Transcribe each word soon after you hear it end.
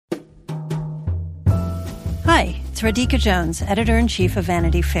It's Radhika Jones, editor-in-chief of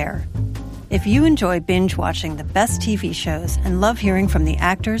Vanity Fair. If you enjoy binge-watching the best TV shows and love hearing from the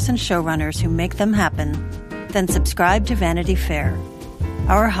actors and showrunners who make them happen, then subscribe to Vanity Fair.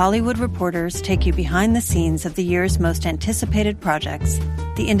 Our Hollywood reporters take you behind the scenes of the year's most anticipated projects,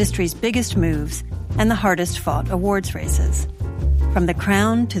 the industry's biggest moves, and the hardest-fought awards races. From The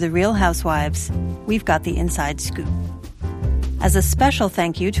Crown to The Real Housewives, we've got the inside scoop. As a special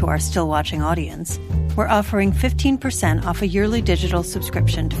thank you to our still-watching audience, we're offering 15% off a yearly digital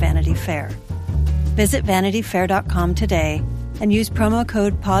subscription to Vanity Fair. Visit vanityfair.com today and use promo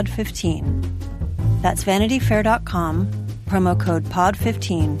code POD15. That's vanityfair.com, promo code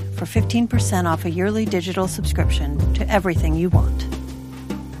POD15 for 15% off a yearly digital subscription to everything you want.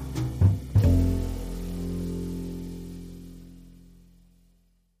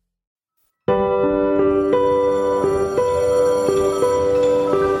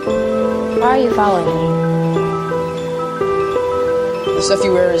 Why are you following me? The stuff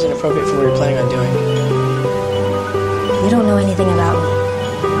you wear isn't appropriate for what you're planning on doing. You don't know anything about me.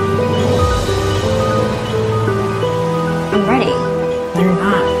 I'm ready. You're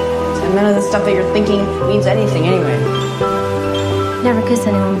not. And none of the stuff that you're thinking means anything anyway. Never kissed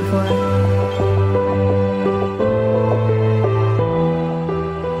anyone before.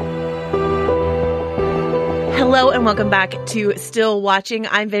 Hello and welcome back to Still Watching.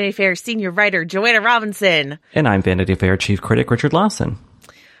 I'm Vanity Fair senior writer Joanna Robinson. And I'm Vanity Fair chief critic Richard Lawson.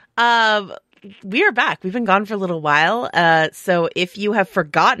 We are back. We've been gone for a little while. So if you have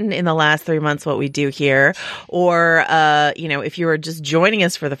forgotten in the last 3 months what we do here, or, if you are just joining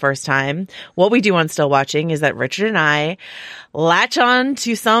us for the first time, what we do on Still Watching is that Richard and I latch on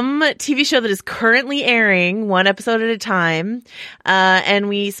to some TV show that is currently airing one episode at a time. And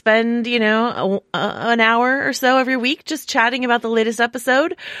we spend, an hour or so every week just chatting about the latest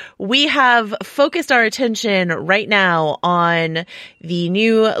episode. We have focused our attention right now on the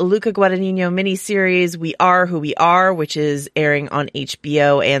new Luca Guadagnino miniseries, We Are Who We Are, which is airing on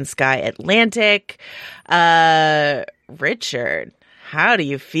HBO and Sky Atlantic. Richard, how do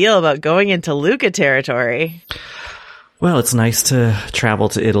you feel about going into Luca territory? Well, it's nice to travel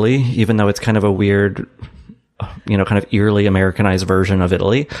to Italy, even though it's kind of a weird, kind of eerily Americanized version of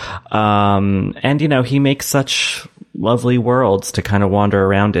Italy. And he makes such lovely worlds to kind of wander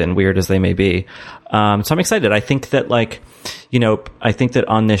around in, weird as they may be. So I'm excited. I think that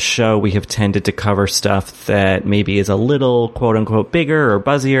on this show, we have tended to cover stuff that maybe is a little quote unquote bigger or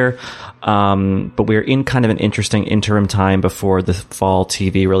buzzier. But we're in kind of an interesting interim time before the fall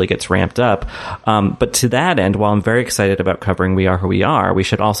TV really gets ramped up. But to that end, while I'm very excited about covering We Are Who We Are, we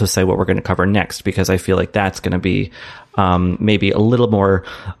should also say what we're going to cover next, because I feel like that's going to be, maybe a little more,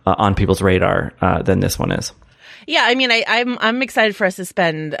 on people's radar, than this one is. Yeah, I mean, I'm excited for us to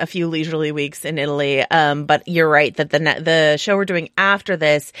spend a few leisurely weeks in Italy. But you're right that the show we're doing after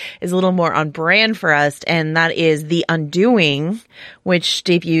this is a little more on brand for us, and that is The Undoing, which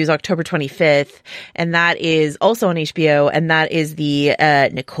debuts October 25th, and that is also on HBO, and that is the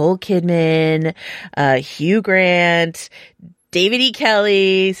Nicole Kidman, Hugh Grant, David E.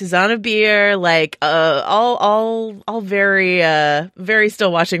 Kelly, Susanna Bier, all very, very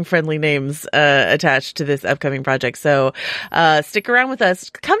Still Watching friendly names, attached to this upcoming project. So, stick around with us,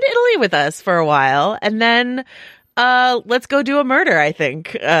 come to Italy with us for a while, and then, let's go do a murder, I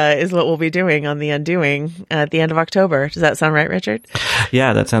think, is what we'll be doing on The Undoing at the end of October. Does that sound right, Richard?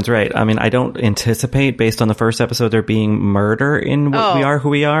 Yeah, that sounds right. I mean, I don't anticipate, based on the first episode, there being murder in We Are Who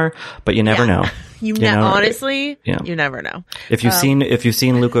We Are, but you never know. Honestly, you never know. If you've seen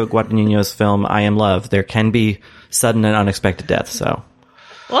Luca Guadagnino's film I Am Love, there can be sudden and unexpected death. So,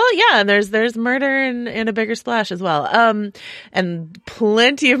 well, yeah, and there's murder and a bigger splash as well, and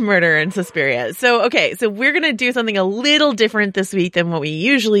plenty of murder in Suspiria. So, okay, so we're gonna do something a little different this week than what we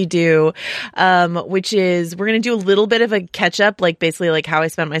usually do, which is we're gonna do a little bit of a catch up, basically how I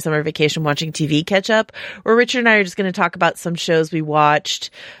spent my summer vacation watching TV catch up. Where Richard and I are just gonna talk about some shows we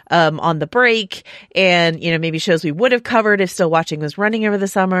watched on the break, and maybe shows we would have covered if Still Watching was running over the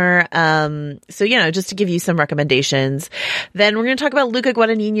summer. So just to give you some recommendations. Then we're gonna talk about Luca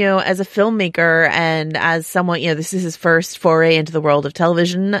Guadagnino as a filmmaker and as someone, this is his first foray into the world of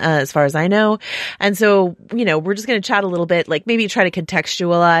television, as far as I know. And so, we're just going to chat a little bit, maybe try to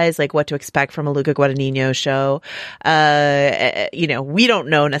contextualize, what to expect from a Luca Guadagnino show. We don't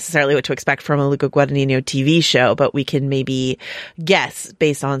know necessarily what to expect from a Luca Guadagnino TV show, but we can maybe guess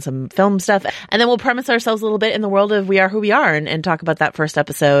based on some film stuff. And then we'll premise ourselves a little bit in the world of We Are Who We Are and talk about that first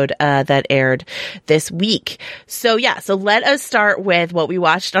episode, that aired this week. So let us start with what we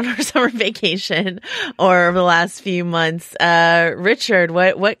watched on our summer vacation or over the last few months. Richard,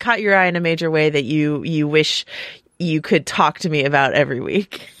 what caught your eye in a major way that you wish you could talk to me about every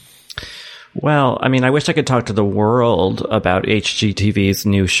week? Well, I mean, I wish I could talk to the world about HGTV's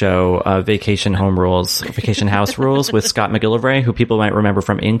new show, Vacation House Rules with Scott McGillivray, who people might remember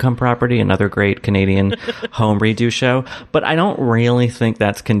from Income Property, another great Canadian home redo show. But I don't really think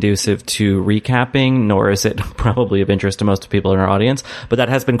that's conducive to recapping, nor is it probably of interest to most people in our audience. But that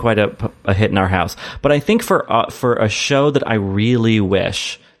has been quite a hit in our house. But I think for a show that I really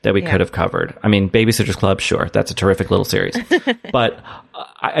wish that we could have covered. I mean, Babysitter's Club, sure, that's a terrific little series. But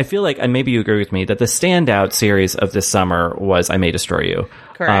I feel like, and maybe you agree with me, that the standout series of this summer was I May Destroy You.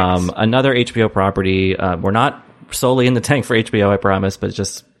 Correct. Another HBO property. We're not solely in the tank for HBO, I promise, but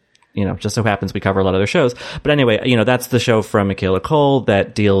just so happens we cover a lot of their shows. But anyway, that's the show from Michaela Cole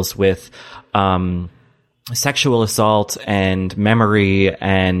that deals with sexual assault and memory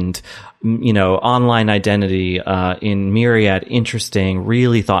and online identity in myriad interesting,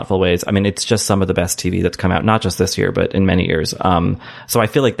 really thoughtful ways. I mean, it's just some of the best TV that's come out, not just this year, but in many years. So I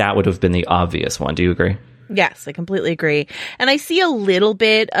feel like that would have been the obvious one. Do you agree? Yes, I completely agree. And I see a little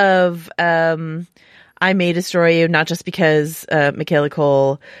bit of I May Destroy You, not just because Michaela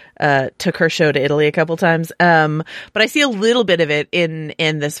Cole took her show to Italy a couple times, but I see a little bit of it in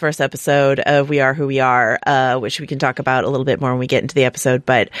this first episode of We Are Who We Are, which we can talk about a little bit more when we get into the episode.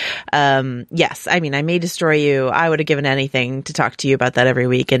 But yes, I mean, I May Destroy You. I would have given anything to talk to you about that every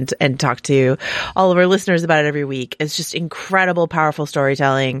week and talk to all of our listeners about it every week. It's just incredible, powerful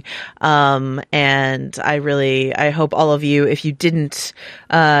storytelling. And I hope all of you, if you didn't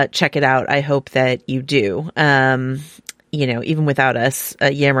check it out, I hope that you do. Even without us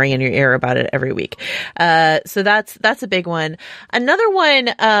yammering in your ear about it every week. So that's a big one. Another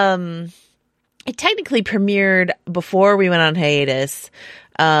one, it technically premiered before we went on hiatus.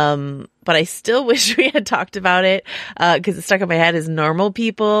 But I still wish we had talked about it, cause it stuck in my head, is Normal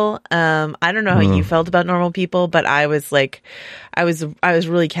People. I don't know how you felt about Normal People, but I was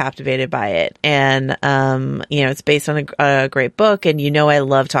really captivated by it. And, it's based on a great book, and I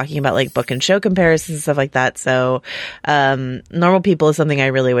love talking about like book and show comparisons and stuff like that. So, Normal People is something I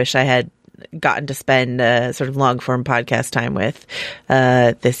really wish I had gotten to spend sort of long form podcast time with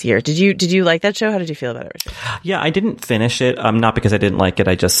this year. Did you like that show? How did you feel about it? Yeah, I didn't finish it. Not because I didn't like it.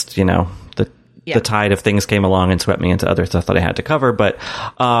 I just, the tide of things came along and swept me into other stuff that I had to cover. But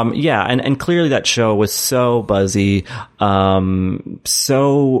and clearly that show was so buzzy.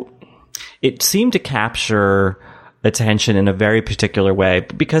 So it seemed to capture attention in a very particular way,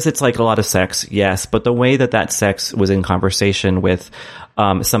 because it's like a lot of sex, yes, but the way that sex was in conversation with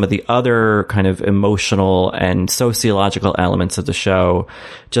some of the other kind of emotional and sociological elements of the show,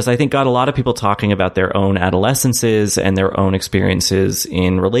 just I think got a lot of people talking about their own adolescences and their own experiences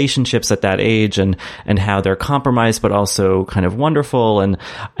in relationships at that age, and how they're compromised but also kind of wonderful, and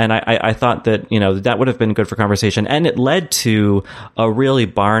I thought that that would have been good for conversation, and it led to a really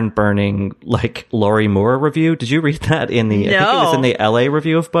barn burning like Laurie Moore review. Did you read that in the? No. I think it was in the LA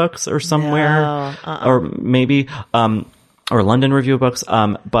Review of Books or somewhere, or maybe. Or London Review of Books.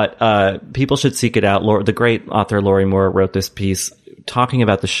 But people should seek it out. The great author Laurie Moore wrote this piece talking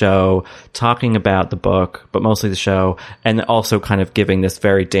about the show, talking about the book, but mostly the show, and also kind of giving this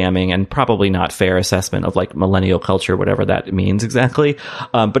very damning and probably not fair assessment of like millennial culture, whatever that means exactly.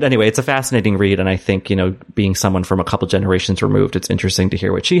 But anyway, it's a fascinating read. And I think, being someone from a couple generations removed, it's interesting to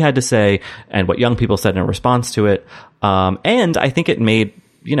hear what she had to say and what young people said in response to it. And I think it made,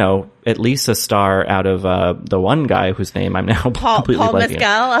 at least a star out of the one guy whose name I'm now completely blanking.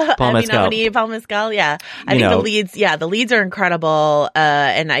 Paul Mescal. Paul Mescal. Yeah, I think the leads are incredible.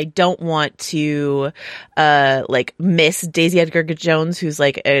 And I don't want to miss Daisy Edgar Jones, who's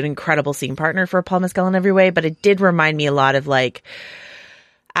like an incredible scene partner for Paul Mescal in every way. But it did remind me a lot of like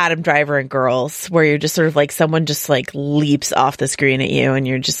Adam Driver and Girls, where you're just sort of like someone just like leaps off the screen at you, and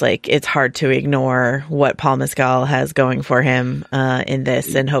you're just like, it's hard to ignore what Paul Mescal has going for him in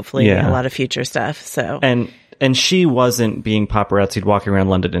this, and hopefully a lot of future stuff. So and she wasn't being paparazzi'd walking around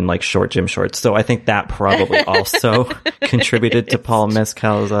London in like short gym shorts, so I think that probably also contributed to Paul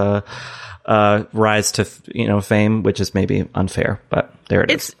Mescal's rise to fame, which is maybe unfair, but there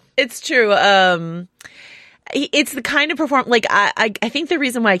it is. It's true. It's the kind of I think the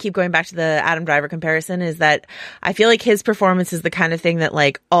reason why I keep going back to the Adam Driver comparison is that I feel like his performance is the kind of thing that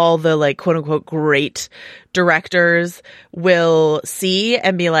like all the like quote unquote great directors will see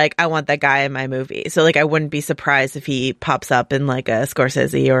and be like, I want that guy in my movie. So like I wouldn't be surprised if he pops up in like a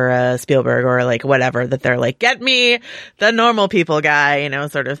Scorsese or a Spielberg or like whatever, that they're like, get me the Normal People guy,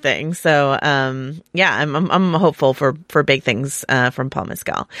 sort of thing. So I'm hopeful for big things from Paul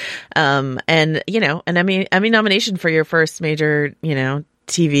Mescal. And an Emmy nomination for your first major,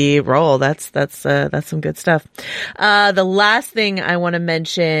 TV role. That's some good stuff. The last thing I want to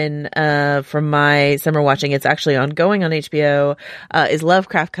mention, from my summer watching, it's actually ongoing on HBO, is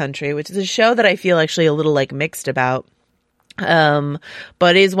Lovecraft Country, which is a show that I feel actually a little like mixed about.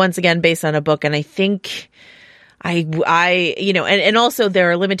 But is once again based on a book. And I think and also there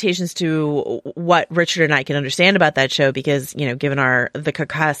are limitations to what Richard and I can understand about that show because, given the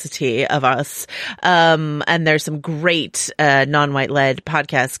capacity of us, and there's some great, non-white led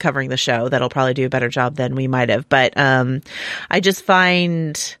podcasts covering the show that'll probably do a better job than we might have. But, I just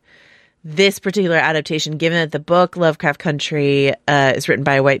find this particular adaptation, given that the book Lovecraft Country, is written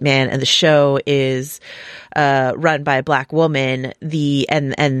by a white man and the show is, run by a black woman,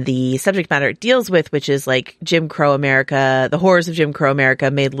 and the subject matter it deals with, which is like Jim Crow America, the horrors of Jim Crow America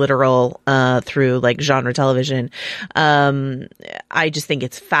made literal, through like genre television. I just think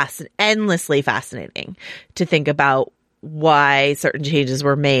it's endlessly fascinating to think about why certain changes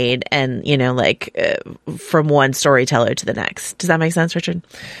were made and, from one storyteller to the next. Does that make sense, Richard?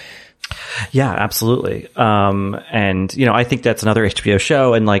 Yeah, absolutely. And, I think that's another HBO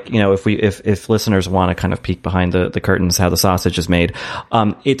show. And if listeners want to kind of peek behind the curtains, how the sausage is made,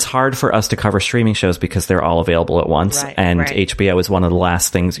 it's hard for us to cover streaming shows because they're all available at once. Right, and right. HBO is one of the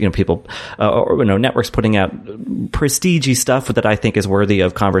last things, people, networks putting out prestige-y stuff that I think is worthy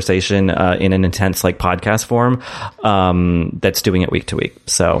of conversation, in an intense podcast form, that's doing it week to week.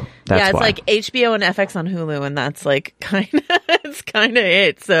 So that's why. Like HBO and FX on Hulu, and that's it's kind of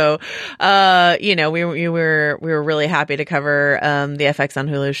it. So, we were really happy to cover, the FX on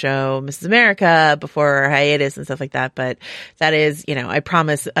Hulu show, Mrs. America, before our hiatus and stuff like that. But that is, I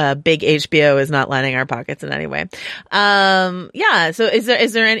promise, big HBO is not lining our pockets in any way. So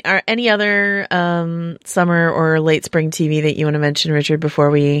is there any other, summer or late spring TV that you want to mention, Richard, before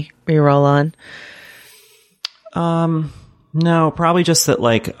we roll on? No, probably just that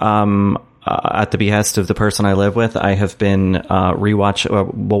at the behest of the person I live with, I have been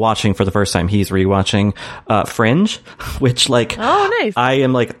watching for the first time. He's rewatching Fringe, which oh, nice. I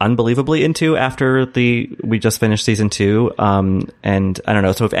am unbelievably into after we just finished season 2. And I don't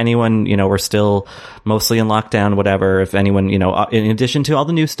know. So if anyone, we're still mostly in lockdown, whatever. If anyone, in addition to all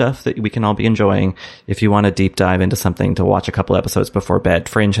the new stuff that we can all be enjoying, if you want to deep dive into something to watch a couple episodes before bed,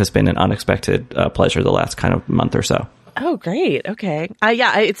 Fringe has been an unexpected pleasure the last kind of month or so. Oh, great. Okay.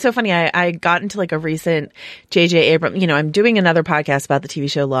 It's so funny. I got into a recent J.J. Abrams, I'm doing another podcast about the TV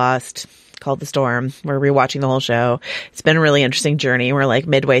show Lost called The Storm. We're rewatching the whole show. It's been a really interesting journey. We're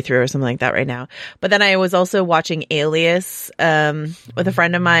midway through or something like that right now. But then I was also watching Alias, with a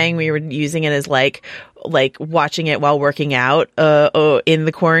friend of mine. We were using it as watching it while working out, in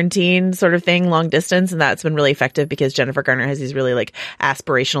the quarantine sort of thing, long distance. And that's been really effective because Jennifer Garner has these really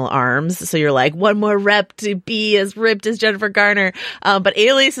aspirational arms. So you're one more rep to be as ripped as Jennifer Garner. But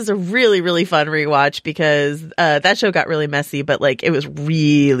Alias is a really, really fun rewatch because, that show got really messy, but it was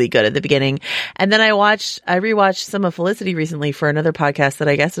really good at the beginning. And then I rewatched some of Felicity recently for another podcast that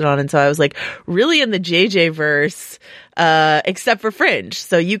I guested on. And so I was really in the JJ verse, except for Fringe.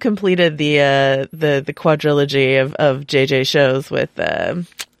 So you completed the quadrilogy of JJ shows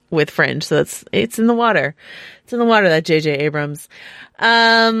with Fringe. So it's in the water. It's in the water, that JJ Abrams.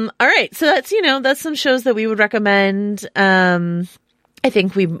 All right. So that's some shows that we would recommend. I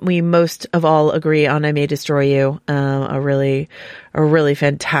think we most of all agree on I May Destroy You, a really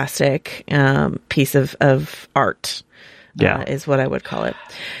fantastic, piece of art. Yeah, is what I would call it.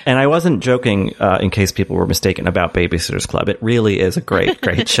 And I wasn't joking, in case people were mistaken about Babysitter's Club. It really is a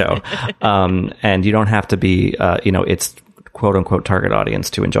great show. And you don't have to be, it's quote unquote target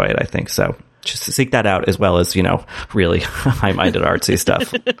audience to enjoy it, I think. So just seek that out as well as, really high-minded artsy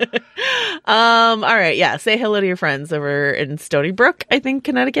stuff. All right. Yeah. Say hello to your friends over in Stony Brook, I think,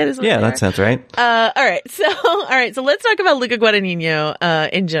 Connecticut is what Yeah, that sounds right. All right. So let's talk about Luca Guadagnino,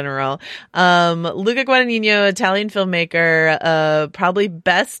 in general. Luca Guadagnino, Italian filmmaker, probably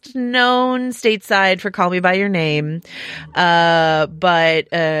best known stateside for Call Me by Your Name. But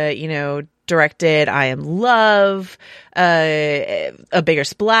directed I Am Love, A Bigger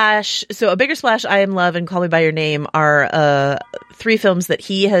Splash. So A Bigger Splash, I Am Love, and Call Me by Your Name are 3 films that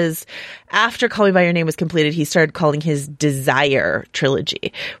he has, after Call Me by Your Name was completed, he started calling his Desire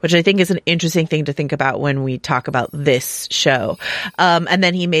trilogy, which I think is an interesting thing to think about when we talk about this show. And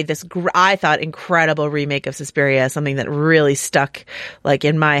then he made this, I thought, incredible remake of Suspiria, something that really stuck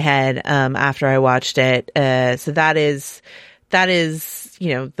in my head after I watched it. So that is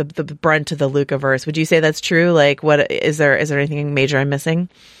the brunt of the Luca-verse. Would you say that's true? What is there anything major I'm missing?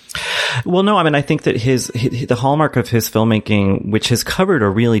 Well, no, I think that the hallmark of his filmmaking, which has covered a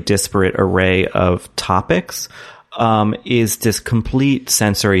really disparate array of topics, is this complete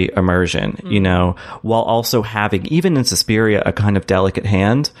sensory immersion, you know, while also having, even in Suspiria, a kind of delicate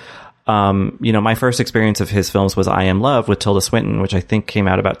hand. You know, my first experience of his films was I Am Love with Tilda Swinton, which I think came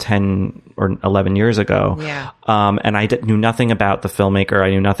out about 10 or 11 years ago. Yeah. And I knew nothing about the filmmaker. I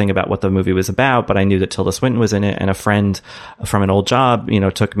knew nothing about what the movie was about, but I knew that Tilda Swinton was in it. And a friend from an old job, you know,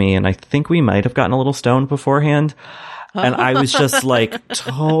 took me, and I think we might have gotten a little stoned beforehand. And I was just like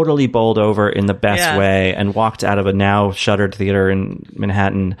totally bowled over in the best way, and walked out of a now shuttered theater in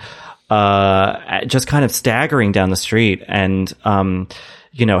Manhattan, just kind of staggering down the street, and,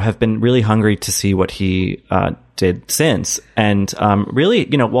 you know, have been really hungry to see what he did since. And really,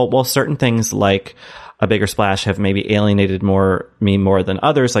 you know, while certain things like A Bigger Splash have maybe alienated me more than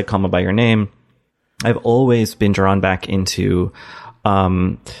others, like Call Me By Your Name, I've always been drawn back into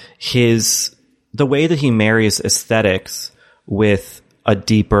the way that he marries aesthetics with a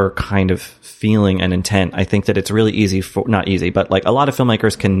deeper kind of feeling and intent. I think that it's really easy not easy, but like a lot of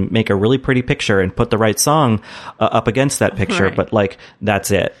filmmakers can make a really pretty picture and put the right song up against that picture, right. But like,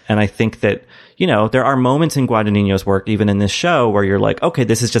 that's it. And I think that, you know, there are moments in Guadagnino's work, even in this show, where you're like, okay,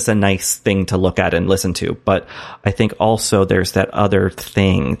 this is just a nice thing to look at and listen to. But I think also there's that other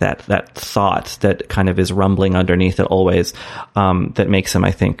thing, that thought that kind of is rumbling underneath it always, that makes him,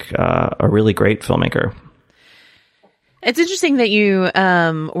 I think, a really great filmmaker. It's interesting that you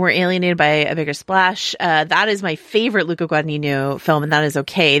were alienated by A Bigger Splash. That is my favorite Luca Guadagnino film, and that is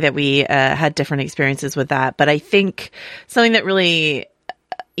okay that we had different experiences with that. But I think something that really,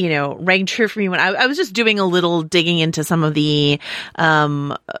 you know, rang true for me when I was just doing a little digging into some of the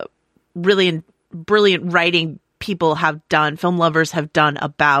really brilliant writing film lovers have done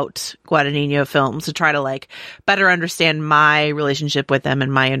about Guadagnino films to try to like better understand my relationship with them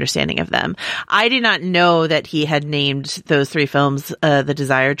and my understanding of them. I did not know that he had named those three films the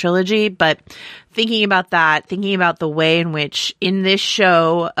Desire trilogy, but thinking about the way in which in this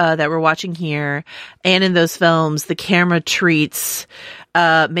show that we're watching here and in those films, the camera treats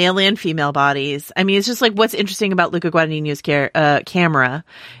male and female bodies. I mean, it's just like what's interesting about Luca Guadagnino's camera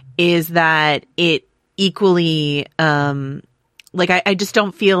is that it equally, like I just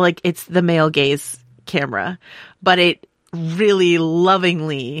don't feel like it's the male gaze camera, but it really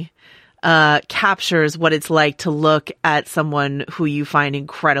lovingly captures what it's like to look at someone who you find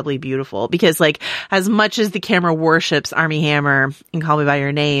incredibly beautiful. Because like, as much as the camera worships Armie Hammer in Call Me By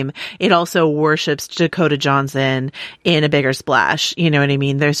Your Name, it also worships Dakota Johnson in A Bigger Splash. You know what I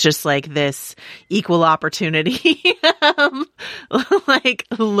mean? There's just like this equal opportunity, like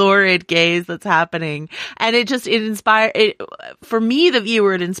lurid gaze that's happening. And it inspires, for me, the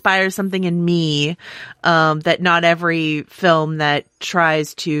viewer, it inspires something in me, that not every film that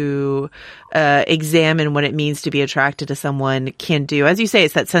tries to examine what it means to be attracted to someone can do. As you say,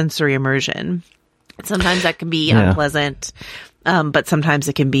 it's that sensory immersion. Sometimes that can be unpleasant, but sometimes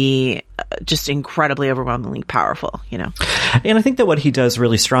it can be just incredibly overwhelmingly powerful, you know? And I think that what he does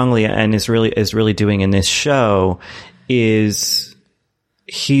really strongly and is really doing in this show is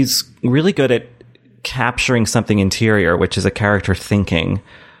he's really good at capturing something interior, which is a character thinking,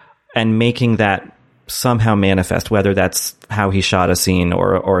 and making that somehow manifest, whether that's how he shot a scene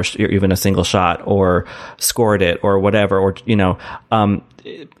or even a single shot or scored it or whatever, or, you know,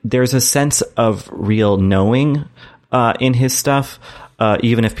 there's a sense of real knowing in his stuff,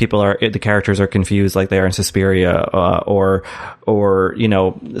 even if the characters are confused like they are in Suspiria, or, you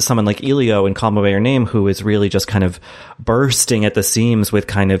know, someone like Elio in Call Me By Your Name, who is really just kind of bursting at the seams with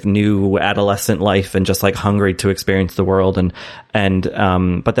kind of new adolescent life and just like hungry to experience the world.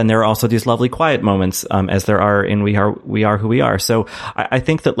 But then there are also these lovely quiet moments, as there are in We Are Who We Are. So I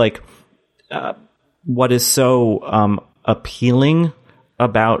think that like, what is so, appealing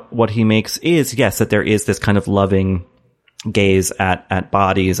about what he makes is, yes, that there is this kind of loving gaze at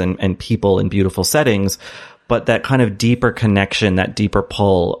bodies and people in beautiful settings, but that kind of deeper connection, that deeper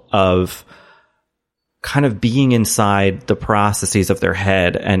pull of kind of being inside the processes of their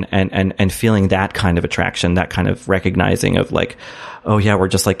head and feeling that kind of attraction, that kind of recognizing of like, oh yeah, we're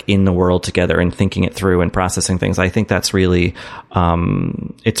just like in the world together and thinking it through and processing things. I think that's really,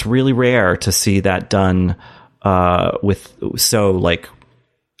 it's really rare to see that done, with so like,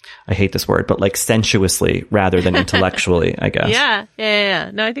 I hate this word, but like sensuously rather than intellectually, I guess. Yeah.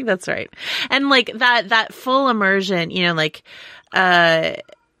 No, I think that's right. And like that full immersion, you know, like,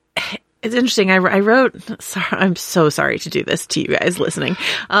 it's interesting. I wrote, sorry, I'm so sorry to do this to you guys listening.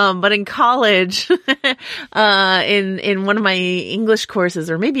 But in college, in one of my English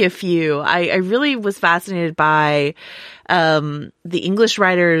courses, or maybe a few, I really was fascinated by, the English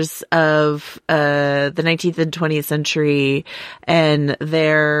writers of, the 19th and 20th century and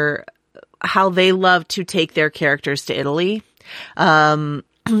their how they love to take their characters to Italy.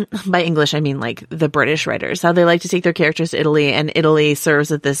 By English, I mean like the British writers, how they like to take their characters to Italy, and Italy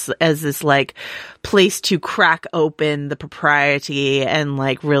serves as this like place to crack open the propriety and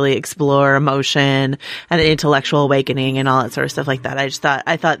like really explore emotion and intellectual awakening and all that sort of stuff like that.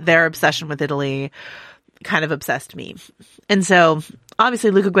 I thought their obsession with Italy kind of obsessed me. And so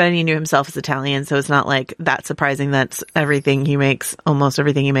obviously Luca Guadagnini knew himself as Italian, so it's not like that surprising that almost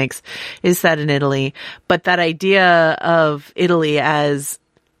everything he makes is set in Italy. But that idea of Italy as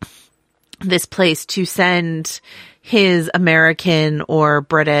this place to send his American or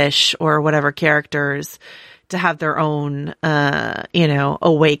British or whatever characters to have their own,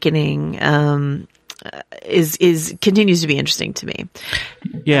 awakening, continues to be interesting to me.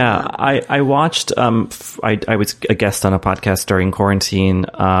 Yeah, I watched, I was a guest on a podcast during quarantine,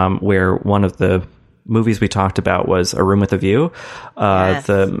 where one of the movies we talked about was A Room with a View, Yes.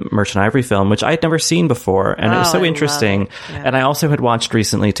 the Merchant Ivory film, which I had never seen before. And it was so interesting. Yeah. And I also had watched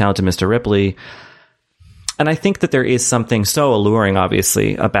recently Talented Mr. Ripley. And I think that there is something so alluring,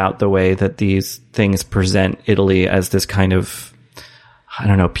 obviously, about the way that these things present Italy as this kind of, I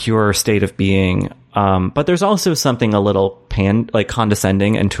don't know, pure state of being. But there's also something a little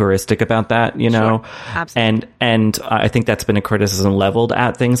condescending and touristic about that, you know? Sure. Absolutely. And I think that's been a criticism leveled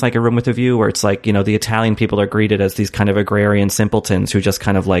at things like A Room with a View, where it's like, you know, the Italian people are greeted as these kind of agrarian simpletons who just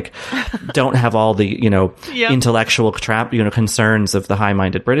kind of like don't have all the, you know, Yep. intellectual concerns of the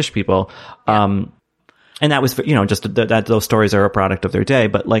high-minded British people. And that was, you know, just that those stories are a product of their day.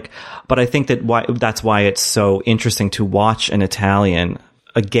 But I think that's why it's so interesting to watch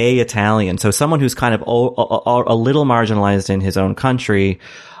a gay Italian, so someone who's kind of a little marginalized in his own country,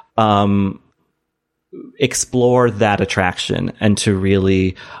 explore that attraction and to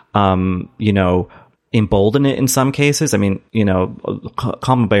really, embolden it in some cases. I mean, you know,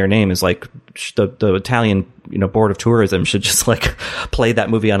 Call Me by Your Name is like the Italian, you know, Board of Tourism should just like play that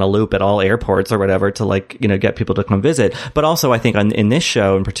movie on a loop at all airports or whatever to like, you know, get people to come visit. But also I think in this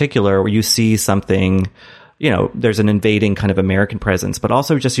show in particular, where you see something, you know, there's an invading kind of American presence, but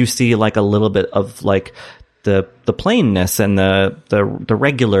also just you see like a little bit of like the plainness and the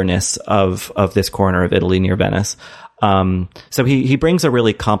regularness of this corner of Italy near Venice. So he brings a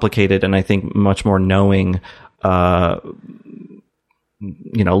really complicated and I think much more knowing, look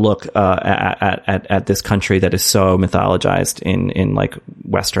at this country that is so mythologized in like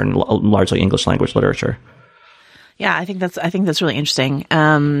Western, largely English language literature. Yeah, I think that's really interesting.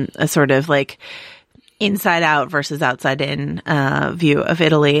 A sort of like inside out versus outside in view of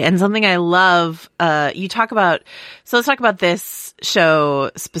Italy. And something I love, you talk about, so let's talk about this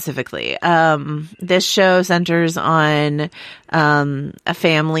show specifically. This show centers on a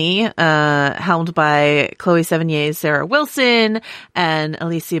family helmed by Chloe Sevigny's Sarah Wilson and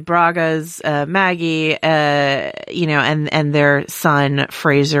Alicia Braga's Maggie, and their son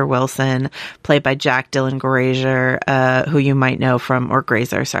Fraser Wilson, played by Jack Dylan Grazer, who you might know from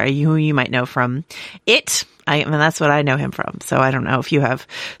It. I mean, that's what I know him from. So I don't know if you have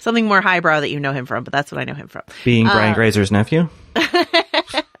something more highbrow that you know him from, but that's what I know him from. Being Brian Grazer's nephew?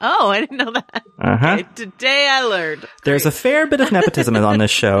 Oh, I didn't know that. Uh-huh. Okay, today I learned. There's a fair bit of nepotism on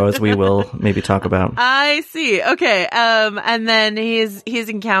this show, as we will maybe talk about. I see. Okay. And then his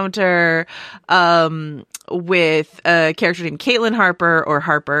encounter with a character named Caitlin Harper, or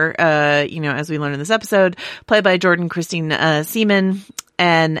Harper, as we learned in this episode, played by Jordan Christine Seaman.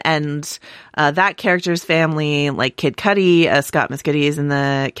 And that character's family, like Kid Cudi, Scott Mescudi is in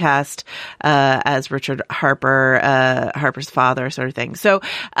the cast, as Richard Harper, Harper's father, sort of thing. So,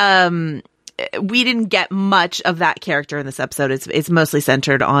 we didn't get much of that character in this episode. It's mostly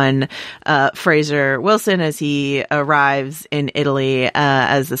centered on, Fraser Wilson as he arrives in Italy,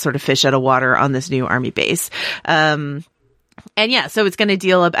 as the sort of fish out of water on this new army base. And yeah, so it's going to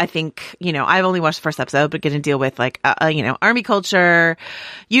deal, I think, I've only watched the first episode, but going to deal with like, army culture,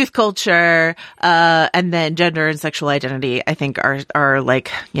 youth culture, and then gender and sexual identity, I think are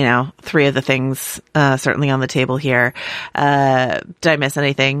like, three of the things, certainly on the table here. Did I miss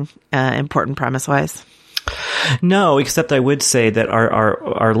anything, important premise wise? No, except I would say that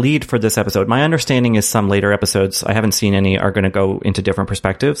our lead for this episode, my understanding is some later episodes, I haven't seen any, are going to go into different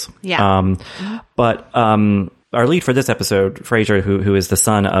perspectives. Yeah. But our lead for this episode, Fraser, who is the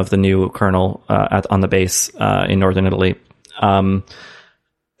son of the new colonel on the base in northern Italy,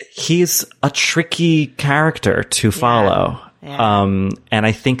 he's a tricky character to follow. Yeah. And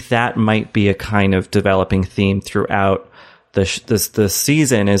I think that might be a kind of developing theme throughout the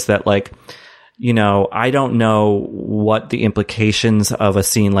season, is that like, I don't know what the implications of a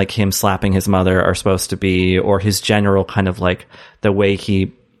scene like him slapping his mother are supposed to be, or his general kind of like the way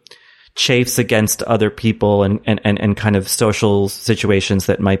he chafes against other people and kind of social situations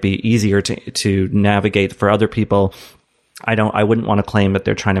that might be easier to navigate for other people. I wouldn't want to claim that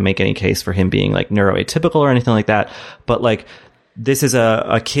they're trying to make any case for him being like neuroatypical or anything like that. But like, this is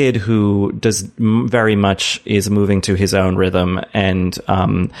a kid who very much is moving to his own rhythm. And,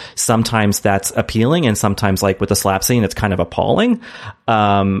 sometimes that's appealing. And sometimes like with the slap scene, it's kind of appalling.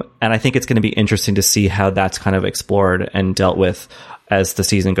 And I think it's going to be interesting to see how that's kind of explored and dealt with as the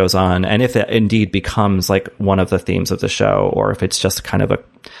season goes on. And if it indeed becomes like one of the themes of the show, or if it's just kind of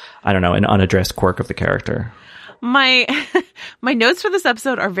an unaddressed quirk of the character. My notes for this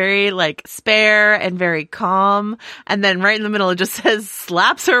episode are very like spare and very calm, and then right in the middle it just says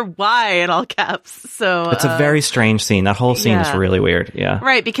slaps her Y in all caps. So it's a very strange scene. That whole scene is really weird. Yeah.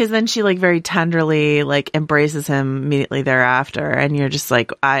 Right, because then she like very tenderly like embraces him immediately thereafter, and you're just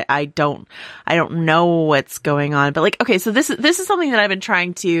like, I don't know what's going on. But like, okay, so this is something that I've been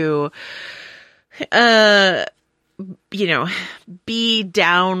trying to be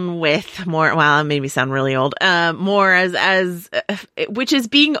down with more. Well, it made me sound really old. More as which is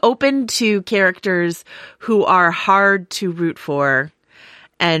being open to characters who are hard to root for,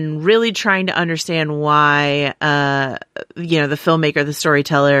 and really trying to understand why, the filmmaker, the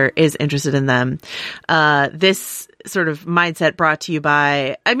storyteller is interested in them. This sort of mindset brought to you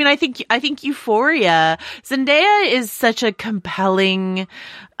by, I think Euphoria. Zendaya is such a compelling,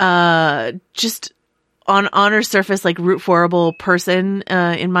 just on her surface, like root forable person,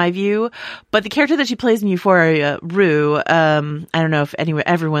 in my view. But the character that she plays in Euphoria, Rue, I don't know if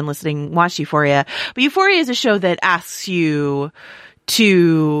everyone listening watched Euphoria, but Euphoria is a show that asks you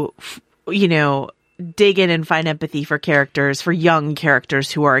to, dig in and find empathy for characters, for young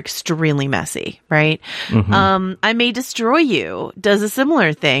characters who are extremely messy, right? Mm-hmm. I May Destroy You does a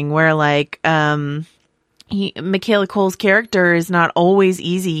similar thing where like, Michaela Coel's character is not always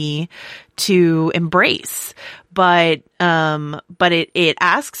easy to embrace, but it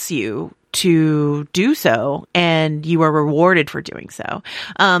asks you to do so, and you are rewarded for doing so.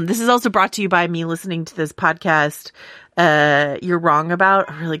 This is also brought to you by me listening to this podcast, You're Wrong About,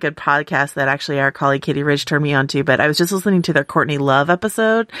 a really good podcast that actually our colleague Katie Ridge turned me on to, but I was just listening to their Courtney Love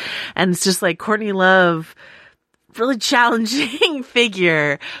episode, and it's just like Courtney Love, really challenging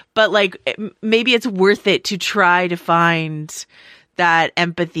figure, but like maybe it's worth it to try to find that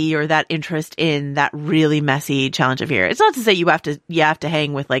empathy or that interest in that really messy challenge of here. It's not to say you have to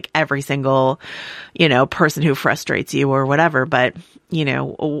hang with like every single, person who frustrates you or whatever, but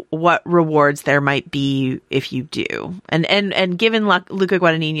what rewards there might be if you do. And given Luca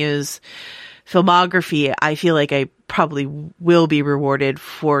Guadagnino's filmography, I feel like I probably will be rewarded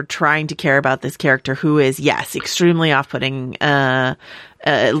for trying to care about this character who is, yes, extremely off-putting, at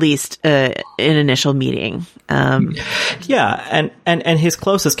least in initial meeting. Yeah, and his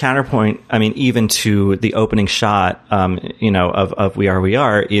closest counterpoint, even to the opening shot, of We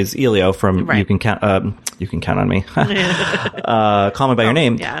Are, is Elio from right. You Can Count on Me. Call Me by Your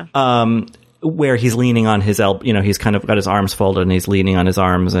Name. Yeah. Where he's leaning on his he's kind of got his arms folded and he's leaning on his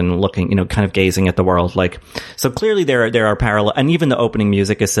arms and looking, kind of gazing at the world. Like, so clearly there are parallel, and even the opening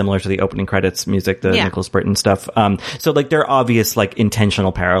music is similar to the opening credits music, the Nicholas Burton stuff. So like there are obvious like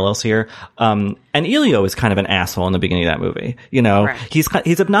intentional parallels here. And Elio is kind of an asshole in the beginning of that movie. Right.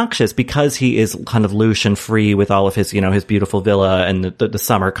 He's obnoxious because he is kind of loose and free with all of his, his beautiful villa and the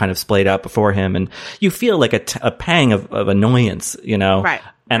summer kind of splayed out before him. And you feel like a pang of annoyance, Right.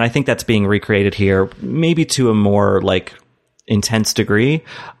 And I think that's being recreated here, maybe to a more like intense degree.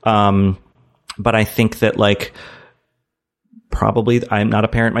 But I think that like probably, I'm not a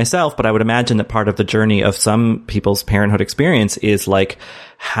parent myself, but I would imagine that part of the journey of some people's parenthood experience is like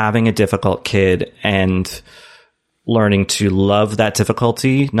having a difficult kid and learning to love that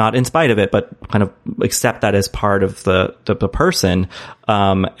difficulty, not in spite of it, but kind of accept that as part of the person.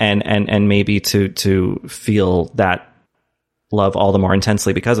 And maybe to feel that love all the more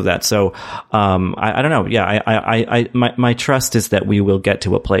intensely because of that. So, I don't know. Yeah, my trust is that we will get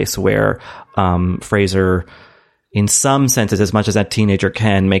to a place where, Fraser, in some senses, as much as that teenager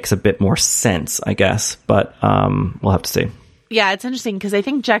can, makes a bit more sense, I guess. But, we'll have to see. Yeah, it's interesting because I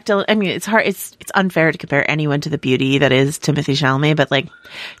think Jack Dylan, it's hard, it's unfair to compare anyone to the beauty that is Timothée Chalamet, but like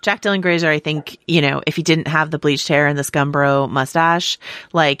Jack Dylan Grazer, I think, if he didn't have the bleached hair and the Scumbro mustache,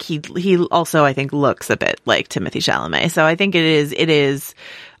 like he also, I think, looks a bit like Timothée Chalamet. So I think it is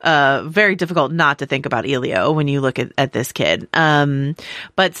very difficult not to think about Elio when you look at this kid.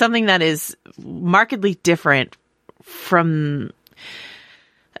 But something that is markedly different from,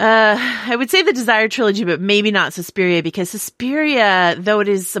 I would say the Desire trilogy, but maybe not Suspiria, because Suspiria, though it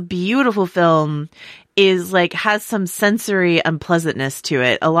is a beautiful film, is like has some sensory unpleasantness to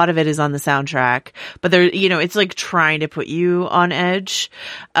it. A lot of it is on the soundtrack, but there, you know, it's like trying to put you on edge.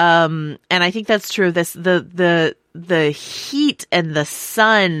 And I think that's true of this, the heat and the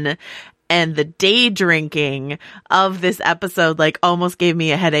sun and the day drinking of this episode, like, almost gave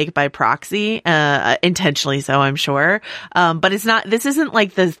me a headache by proxy, intentionally so, I'm sure. But this isn't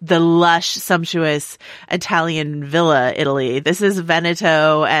like the lush, sumptuous Italian villa Italy. This is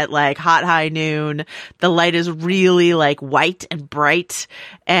Veneto at like hot high noon. The light is really like white and bright.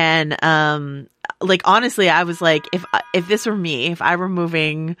 And, like, honestly, I was like, if this were me, if I were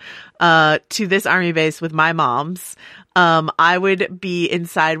moving, to this army base with my moms, I would be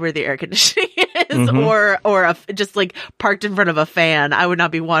inside where the air conditioning is, or just like parked in front of a fan. I would not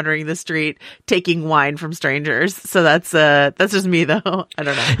be wandering the street taking wine from strangers. So that's just me though. I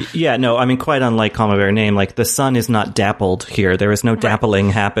don't know. Yeah, no, I mean, quite unlike Call Me by Your Name, like the sun is not dappled here. There is no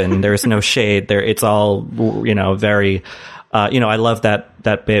dappling happen. There is no shade there. It's all, you know, very, I love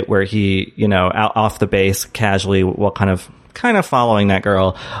that bit where he, you know, out off the base casually, while kind of following that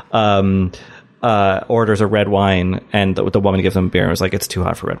girl, orders a red wine, and the woman gives him a beer and was like, it's too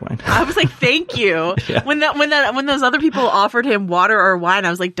hot for red wine. I was like, thank you. Yeah. When those other people offered him water or wine, I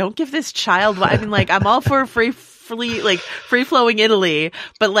was like, don't give this child wine. I mean, like, I'm all for free flowing Italy,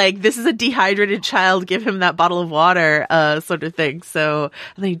 but like, this is a dehydrated child. Give him that bottle of water, sort of thing. So,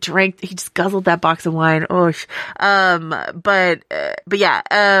 and then he just guzzled that box of wine. Oh, but yeah,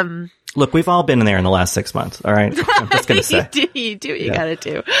 Look, we've all been in there in the last 6 months. All right. I'm just going to say. You do what you gotta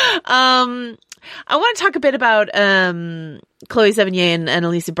do. I want to talk a bit about, Chloe Sevigny and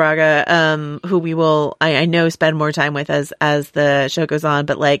Alicia Braga, who we will, I know, spend more time with as the show goes on,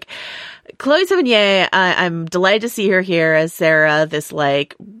 but like, Chloe Sevigny, I'm delighted to see her here as Sarah, this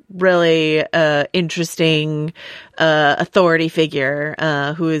like really, interesting, authority figure,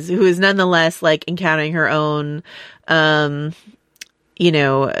 who is nonetheless like encountering her own,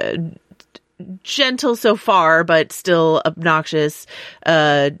 gentle so far, but still obnoxious,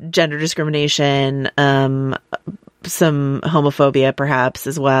 gender discrimination, some homophobia perhaps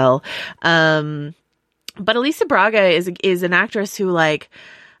as well. But Alicia Braga is an actress who, like,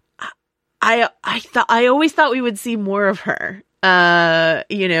 I always thought we would see more of her.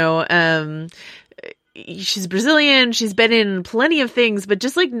 She's Brazilian. She's been in plenty of things, but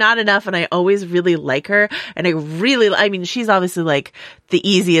just like not enough. And I always really like her. And I mean, she's obviously like the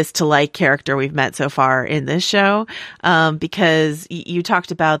easiest to like character we've met so far in this show. Because you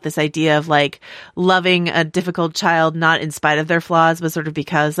talked about this idea of like loving a difficult child, not in spite of their flaws, but sort of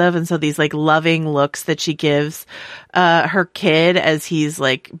because of. And so these like loving looks that she gives, her kid as he's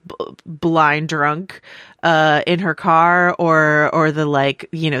like blind drunk, in her car, or the like,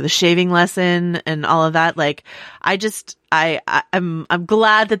 the shaving lesson and all of that. Like, I'm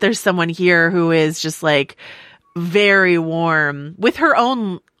glad that there's someone here who is just like very warm with her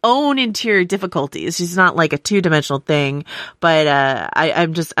own interior difficulties. She's not like a two-dimensional thing, but,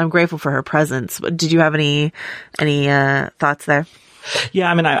 I'm grateful for her presence. Did you have any thoughts there?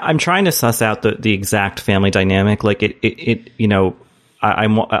 Yeah. I mean, I'm trying to suss out the exact family dynamic. Like I'm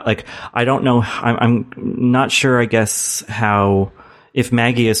not sure, I guess, if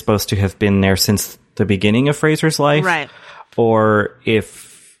Maggie is supposed to have been there since the beginning of Fraser's life. Right. Or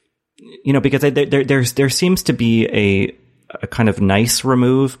if, because there seems to be a kind of nice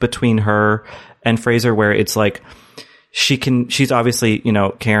remove between her and Fraser, where it's like, she's obviously,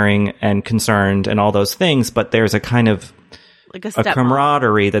 caring and concerned and all those things, but there's a kind of like a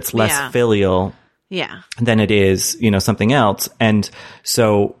camaraderie that's less filial. Yeah. Than it is, something else. And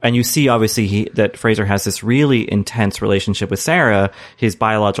so, and you see obviously that Fraser has this really intense relationship with Sarah, his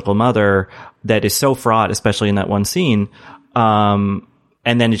biological mother, that is so fraught, especially in that one scene. And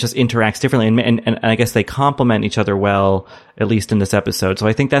then it just interacts differently. And I guess they complement each other well, at least in this episode. So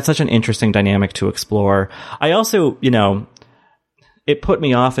I think that's such an interesting dynamic to explore. I also, it put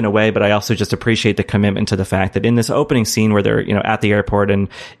me off in a way, but I also just appreciate the commitment to the fact that in this opening scene where they're, at the airport and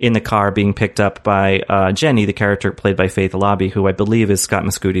in the car being picked up by Jenny, the character played by Faith Alabi, who I believe is playing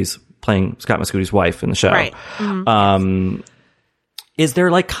Scott Mescuti's wife in the show. Right. Mm-hmm. Is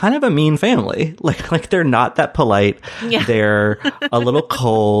they're like kind of a mean family. Like they're not that polite. Yeah. They're a little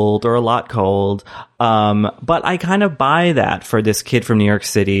cold or a lot cold. But I kind of buy that for this kid from New York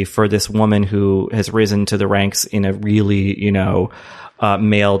City, for this woman who has risen to the ranks in a really,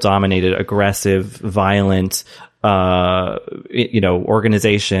 male dominated, aggressive, violent,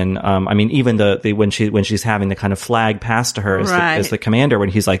 organization. I mean, even when she's having the kind of flag passed to her as the commander, when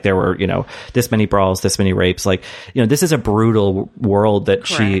he's like, there were, this many brawls, this many rapes, like, this is a brutal world that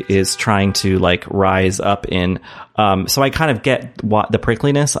she is trying to like rise up in. So I kind of get the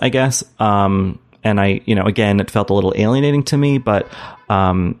prickliness, I guess. And I, again, it felt a little alienating to me, but,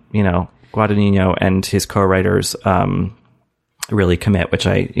 Guadagnino and his co-writers, really commit, which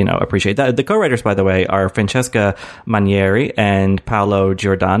I, appreciate. The co-writers, by the way, are Francesca Manieri and Paolo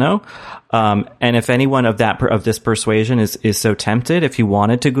Giordano. And if anyone of this persuasion is so tempted, if you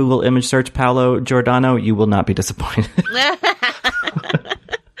wanted to Google image search Paolo Giordano, you will not be disappointed.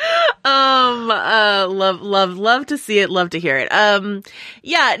 Love to see it. Love to hear it.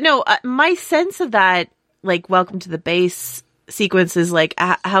 My sense of that, like, welcome to the base sequence is like,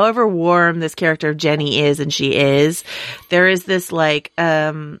 however warm this character of Jenny is, and she is, there is this like,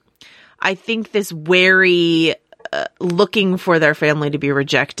 I think this wary, looking for their family to be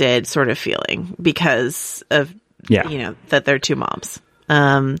rejected sort of feeling because of, that they're two moms.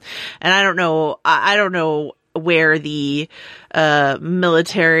 And I don't know where the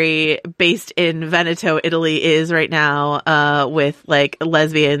military based in Veneto, Italy is right now, with like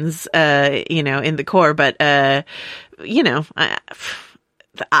lesbians, in the Corps, but,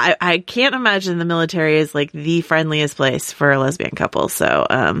 I can't imagine the military is like the friendliest place for a lesbian couple. So,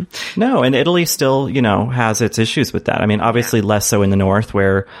 no, and Italy still, has its issues with that. I mean, obviously less so in the north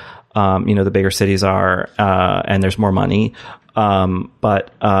where, the bigger cities are, and there's more money. I mean,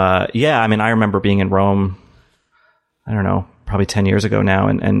 I remember being in Rome, I don't know, probably 10 years ago now.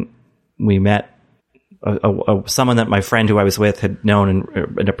 And we met someone that my friend who I was with had known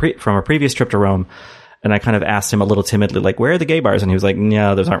from a previous trip to Rome. And I kind of asked him a little timidly, like, where are the gay bars? And he was like,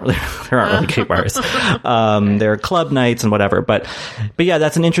 no, there aren't really gay bars. There are club nights and whatever. But yeah,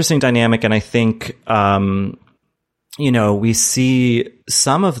 that's an interesting dynamic. And I think, we see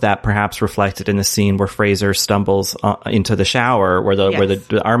some of that perhaps reflected in the scene where Fraser stumbles into the shower where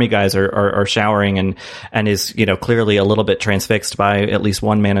the army guys are showering and is, clearly a little bit transfixed by at least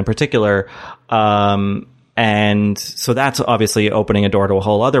one man in particular. And so that's obviously opening a door to a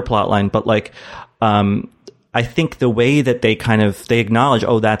whole other plot line. But like, I think the way that they acknowledge,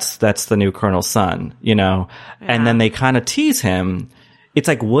 oh, that's the new colonel's son, and then they kind of tease him. It's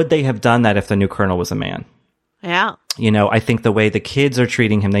like, would they have done that if the new colonel was a man? Yeah. I think the way the kids are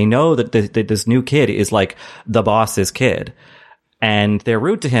treating him, they know that this new kid is like the boss's kid and they're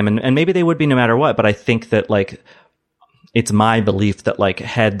rude to him and maybe they would be no matter what. But I think that like, it's my belief that like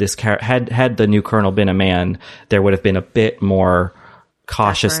had the new colonel been a man, there would have been a bit more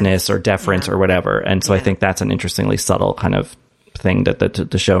cautiousness or deference or whatever. And so I think that's an interestingly subtle kind of thing that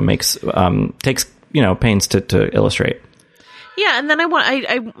the show makes, takes, pains to illustrate. Yeah. And then I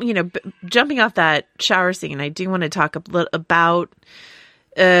jumping off that shower scene, I do want to talk a little about,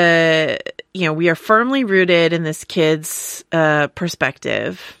 we are firmly rooted in this kid's,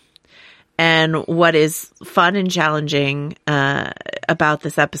 perspective. And what is fun and challenging, about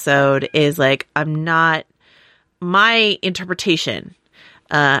this episode is like, my interpretation,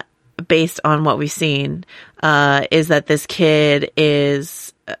 based on what we've seen, is that this kid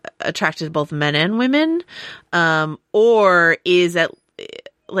is attracted to both men and women, or is at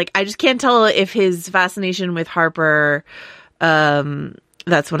like, I just can't tell if his fascination with Harper,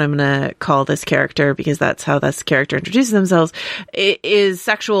 that's what I'm going to call this character because that's how this character introduces themselves, it is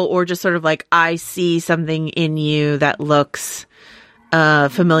sexual or just sort of like, I see something in you that looks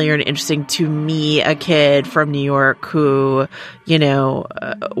familiar and interesting to me, a kid from New York who,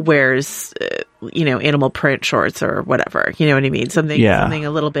 wears, animal print shorts or whatever. You know what I mean? Something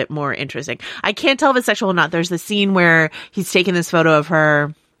a little bit more interesting. I can't tell if it's sexual or not. There's the scene where he's taking this photo of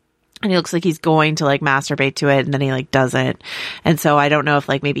her and he looks like he's going to like masturbate to it and then he like doesn't. And so I don't know if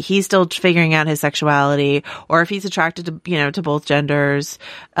like maybe he's still figuring out his sexuality or if he's attracted to, to both genders,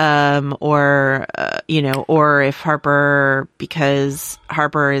 or if Harper, because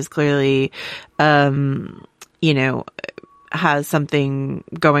Harper is clearly, has something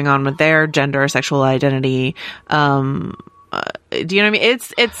going on with their gender or sexual identity. Do you know what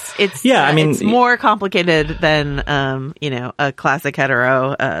I mean? It's more complicated than, a classic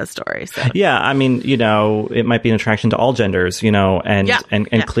hetero, story. So. Yeah. I mean, it might be an attraction to all genders,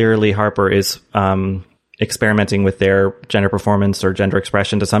 and clearly Harper is, experimenting with their gender performance or gender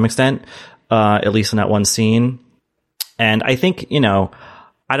expression to some extent, at least in that one scene. And I think,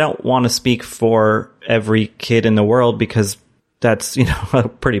 I don't want to speak for every kid in the world because that's, a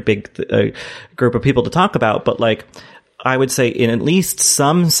pretty big group of people to talk about. But like, I would say in at least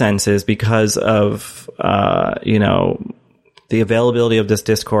some senses, because of, the availability of this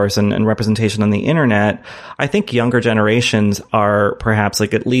discourse and representation on the internet, I think younger generations are perhaps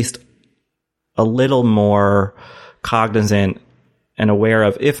like at least a little more cognizant and aware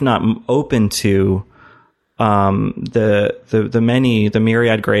of, if not open to, the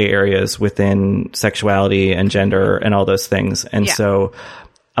myriad gray areas within sexuality and gender and all those things. And so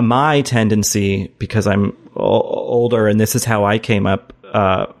my tendency, because I'm older and this is how I came up,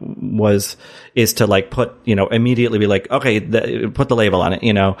 is to like put, immediately be like, okay, put the label on it,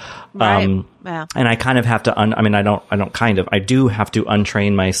 Right. Yeah. And I kind of have to, I do have to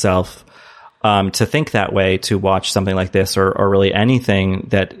untrain myself, to think that way, to watch something like this or really anything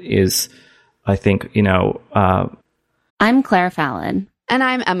that is, I think, I'm Claire Fallon. And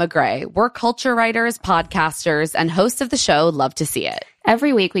I'm Emma Gray. We're culture writers, podcasters, and hosts of the show Love to See It.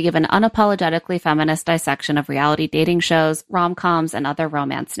 Every week, we give an unapologetically feminist dissection of reality dating shows, rom-coms, and other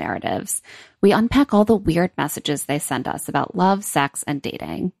romance narratives. We unpack all the weird messages they send us about love, sex, and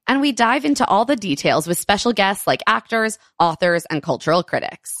dating. And we dive into all the details with special guests like actors, authors, and cultural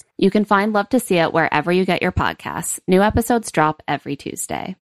critics. You can find Love to See It wherever you get your podcasts. New episodes drop every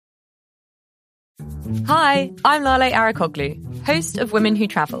Tuesday. Hi, I'm Lale Arakoglu, host of Women Who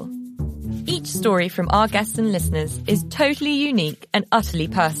Travel. Each story from our guests and listeners is totally unique and utterly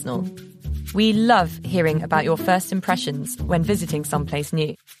personal. We love hearing about your first impressions when visiting someplace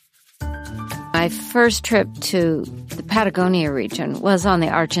new. My first trip to the Patagonia region was on the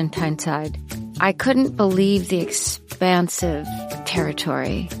Argentine side. I couldn't believe the expansive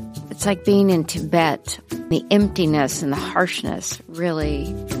territory. It's like being in Tibet. The emptiness and the harshness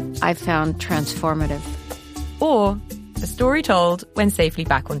really, I found transformative. Or a story told when safely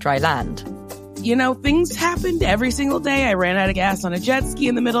back on dry land. Things happened every single day. I ran out of gas on a jet ski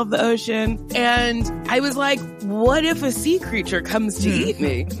in the middle of the ocean. And I was like, what if a sea creature comes to eat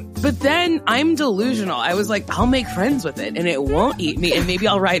me? But then I'm delusional. I was like, I'll make friends with it and it won't eat me. And maybe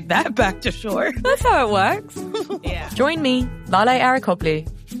I'll ride that back to shore. That's how it works. Yeah. Join me, Lale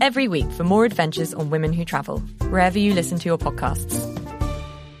Arakoglu, every week for more adventures on Women Who Travel, wherever you listen to your podcasts.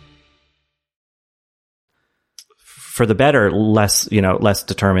 For the better, less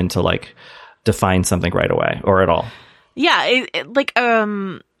determined to like define something right away or at all. Yeah.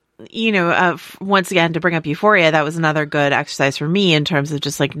 Once again, to bring up Euphoria, that was another good exercise for me in terms of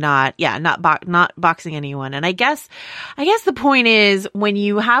just like not boxing anyone. And I guess the point is when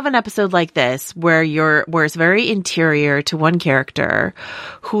you have an episode like this where it's very interior to one character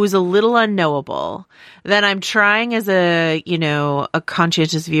who's a little unknowable, then I'm trying as a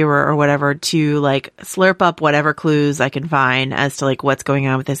conscientious viewer or whatever to like slurp up whatever clues I can find as to like what's going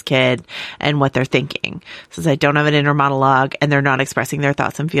on with this kid and what they're thinking. Since I don't have an inner monologue and they're not expressing their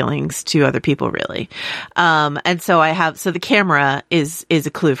thoughts and feelings to other people really. And so the camera is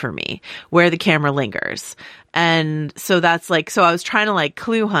a clue for me where the camera lingers. And so that's like, so I was trying to like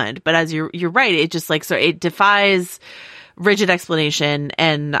clue hunt, but as you're right, it just like, so it defies rigid explanation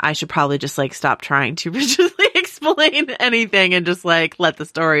and I should probably just like stop trying to rigidly explain anything and just like let the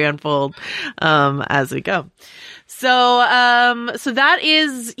story unfold, as we go. So that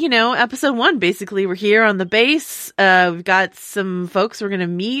is, episode 1. Basically, we're here on the base. We've got some folks we're going to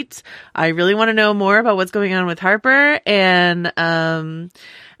meet. I really want to know more about what's going on with Harper and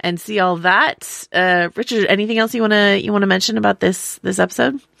see all that. Richard, anything else you want to mention about this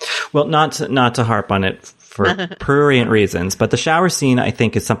episode? Well, not to harp on it for prurient reasons, but the shower scene, I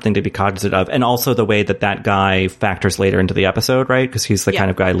think, is something to be cognizant of. And also the way that guy factors later into the episode, right? Because he's the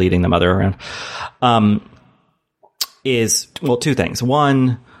kind of guy leading the mother around. Is, well, two things.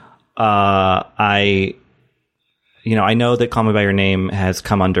 One, I know that Call Me By Your Name has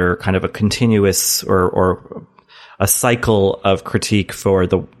come under kind of a continuous or a cycle of critique for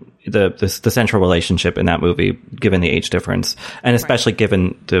the central relationship in that movie, given the age difference, and especially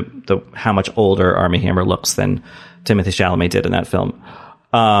given the how much older Armie Hammer looks than Timothée Chalamet did in that film.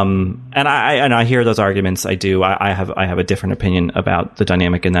 And I hear those arguments. I do. I have a different opinion about the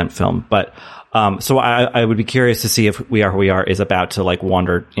dynamic in that film, but so I would be curious to see if We Are Who We Are is about to like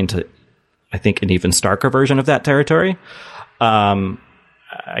wander into, I think, an even starker version of that territory.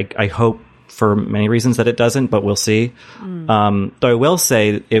 I hope for many reasons that it doesn't, but we'll see. Though I will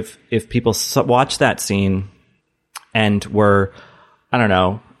say, if people watch that scene and were, I don't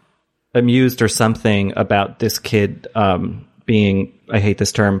know, amused or something about this kid being, I hate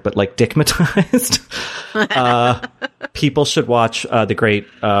this term, but like dickmatized, people should watch the great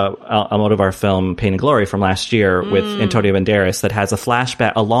Almodovar film Pain and Glory from last year with Antonio Banderas that has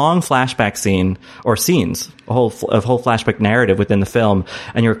a long flashback scene or scenes, a whole flashback narrative within the film,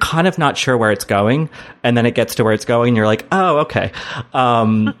 and you're kind of not sure where it's going, and then it gets to where it's going, and you're like, oh, okay.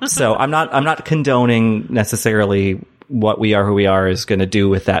 So I'm not condoning necessarily what We Are Who We Are is going to do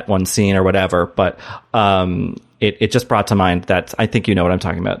with that one scene or whatever, but it just brought to mind that I think you know what I'm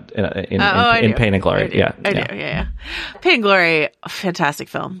talking about in Pain and Glory. I do. Yeah. Pain and Glory, fantastic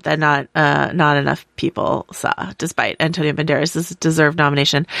film that not enough people saw, despite Antonio Banderas' deserved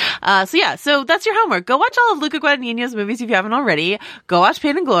nomination. So that's your homework. Go watch all of Luca Guadagnino's movies if you haven't already. Go watch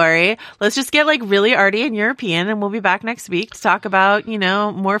Pain and Glory. Let's just get like really arty and European, and we'll be back next week to talk about,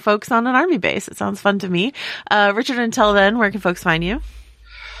 more folks on an army base. It sounds fun to me. Richard, until then, where can folks find you?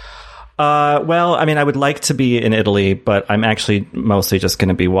 Well, I mean, I would like to be in Italy, but I'm actually mostly just going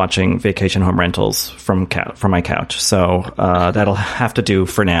to be watching vacation home rentals from my couch. So that'll have to do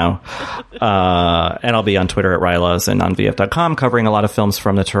for now. And I'll be on Twitter at Rylas and on VF.com covering a lot of films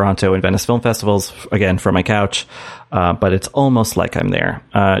from the Toronto and Venice Film Festivals, again, from my couch. But it's almost like I'm there.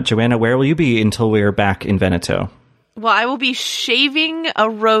 Joanna, where will you be until we're back in Veneto? Well, I will be shaving a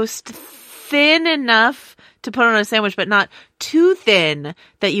roast thin enough to put on a sandwich, but not too thin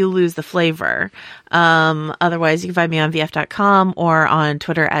that you lose the flavor. Otherwise, you can find me on VF.com or on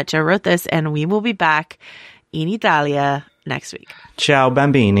Twitter at Joe Wrote This, and we will be back in Italia next week. Ciao,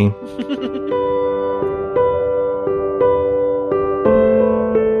 bambini.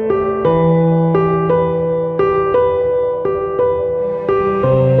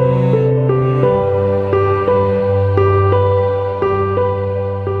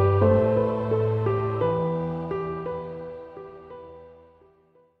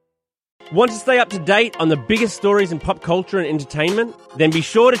 Want to stay up to date on the biggest stories in pop culture and entertainment? Then be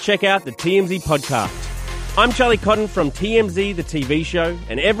sure to check out the TMZ podcast. I'm Charlie Cotton from TMZ, the TV show,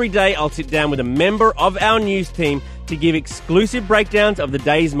 and every day I'll sit down with a member of our news team to give exclusive breakdowns of the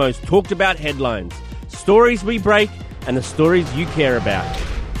day's most talked about headlines, stories we break, and the stories you care about.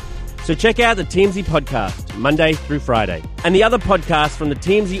 So check out the TMZ podcast, Monday through Friday, and the other podcasts from the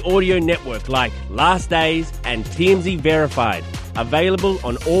TMZ audio network like Last Days and TMZ Verified, available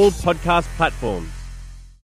on all podcast platforms.